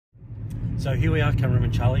So here we are, Cameron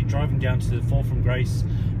and Charlie, driving down to the Fall from Grace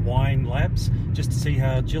Wine Labs just to see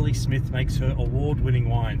how Jilly Smith makes her award-winning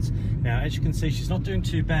wines. Now, as you can see, she's not doing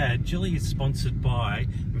too bad. Jilly is sponsored by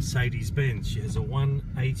Mercedes-Benz. She has a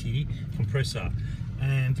 180 compressor.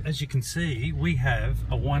 And as you can see, we have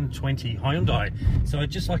a 120 Hyundai. So I'd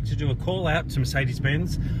just like to do a call out to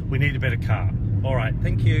Mercedes-Benz. We need a better car. All right,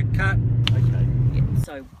 thank you. Cut. Okay. Yeah,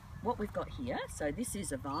 so what we've got here, so this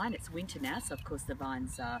is a vine. It's winter now, so of course the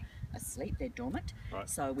vines are asleep, they're dormant. Right.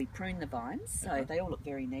 So we prune the vines, so they all look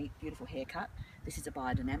very neat, beautiful haircut. This is a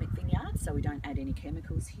biodynamic vineyard, so we don't add any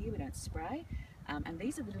chemicals here, we don't spray. And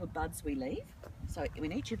these are the little buds we leave. So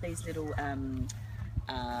in each of these little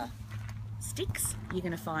sticks, you're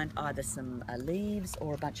going to find either some leaves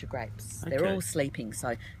or a bunch of grapes. Okay. They're all sleeping,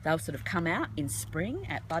 so they'll sort of come out in spring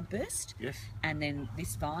at bud burst. Yes. And then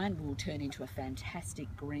this vine will turn into a fantastic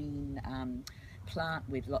green plant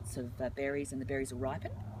with lots of berries, and the berries will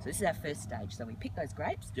ripen. So this is our first stage. So we pick those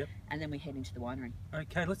grapes, and then we head into the winery.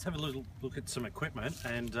 Okay, let's have a little look at some equipment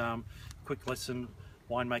and quick lesson,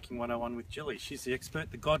 winemaking 101 with Jilly. She's the expert,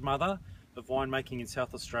 the godmother of winemaking in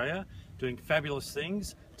South Australia, doing fabulous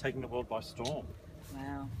things, taking the world by storm.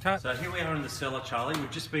 Wow. So here we are in the cellar, Charlie. We've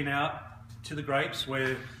just been out to the grapes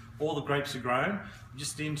where all the grapes are grown.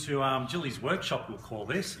 Just into Jilly's workshop, we'll call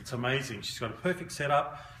this. It's amazing. She's got a perfect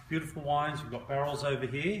setup, beautiful wines. We've got barrels over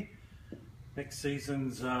here. Next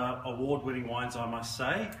season's award-winning wines, I must say.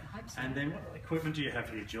 I hope so. And then what equipment do you have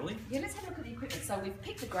here, Jilly? Yeah, let's have a look at the equipment. So we've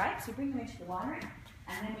picked the grapes, we bring them into the winery,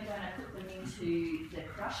 and then we're going to put them into the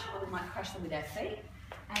crusher, or we might crush them with our feet.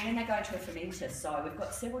 And then they go into a fermenter. So we've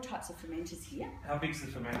got several types of fermenters here. How big's the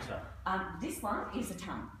fermenter? This one is a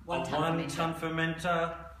tonne. One tonne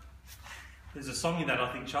fermenter. There's a song in that,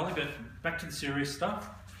 I think, Charlie, but back to the serious stuff.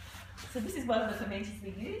 So this is one of the fermenters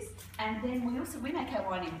we use. And then we make our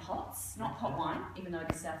wine in pots, not pot wine, even though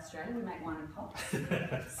it is South Australia, we make wine in pots.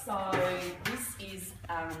 So this is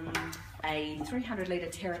a 300 litre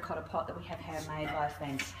terracotta pot that we have handmade by a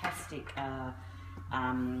fantastic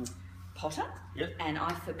potter. Yep. And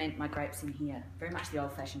I ferment my grapes in here, very much the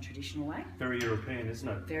old-fashioned traditional way. Very European, isn't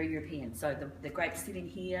it? Very European. So the grapes sit in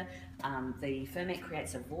here, the ferment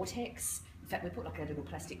creates a vortex. In fact, we put like a little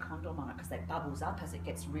plastic condom on it because that bubbles up as it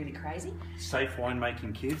gets really crazy. Safe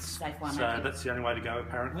winemaking, kids. Safe winemaking. So that's the only way to go,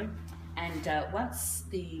 apparently. And once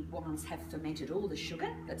the wines have fermented all the sugar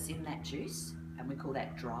that's in that juice, and we call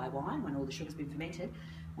that dry wine, when all the sugar's been fermented,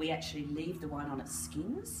 we actually leave the wine on its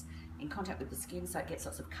skins, in contact with the skin, so it gets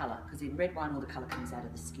lots of colour, because in red wine all the colour comes out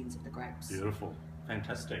of the skins of the grapes. Beautiful.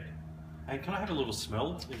 Fantastic. And can I have a little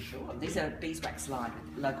smell? Sure. These are beeswax lime,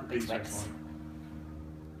 local beeswax.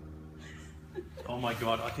 Oh my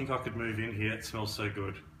God, I think I could move in here, it smells so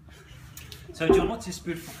good. So John, what's this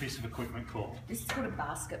beautiful piece of equipment called? This is called a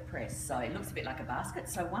basket press, so it looks a bit like a basket.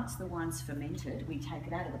 So once the wine's fermented, we take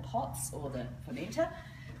it out of the pots or the fermenter.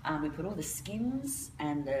 We put all the skins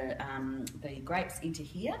and the grapes into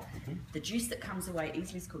here. The juice that comes away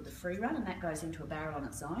easily is called the free run, and that goes into a barrel on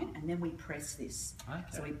its own, and then we press this. Okay.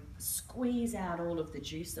 So we squeeze out all of the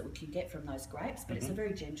juice that we can get from those grapes, but it's a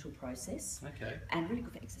very gentle process. Okay. And really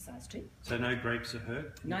good for exercise too. So no grapes are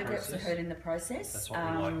hurt? No grapes are hurt in the process. That's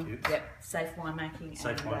what we like, kids. Yep, safe winemaking.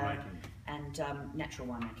 Safe winemaking. And natural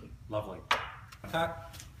winemaking. Lovely.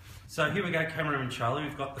 So here we go, Cameron and Charlie,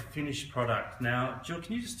 we've got the finished product. Now, Jill,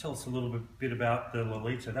 can you just tell us a little bit about the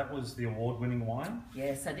Lolita? That was the award-winning wine?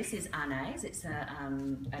 Yeah, so this is Arnaise. It's a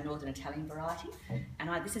Northern Italian variety.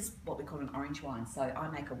 And this is what we call an orange wine. So I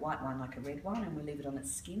make a white wine like a red wine, and we leave it on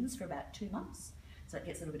its skins for about 2 months. So it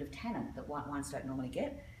gets a little bit of tannin that white wines don't normally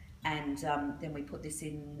get. And then we put this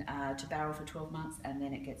in to barrel for 12 months, and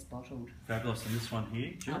then it gets bottled. Fabulous. And this one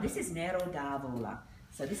here, Jill? This is Nero d'Avola.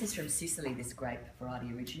 So this is from Sicily, this grape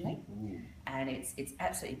variety originally. Ooh. And it's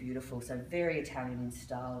absolutely beautiful. So very Italian in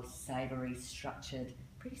style, savoury, structured,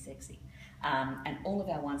 pretty sexy. And all of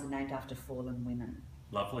our wines are named after fallen women.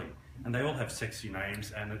 Lovely. And they all have sexy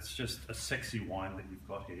names, and it's just a sexy wine that you've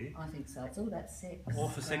got here. I think so. It's all about sex. All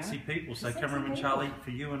for sexy people. So Cameron and Charlie, for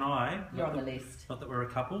you and I. You're on the list. Not that we're a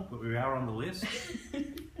couple, but we are on the list.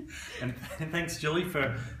 And thanks, Jilly,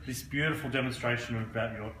 for this beautiful demonstration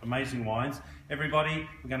about your amazing wines. Everybody,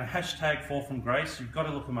 we're going to hashtag Fall from Grace. You've got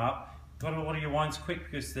to look them up. You've got to order your wines quick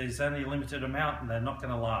because there's only a limited amount and they're not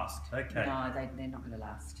going to last. Okay. No, they're not going to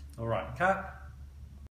last. All right, cut.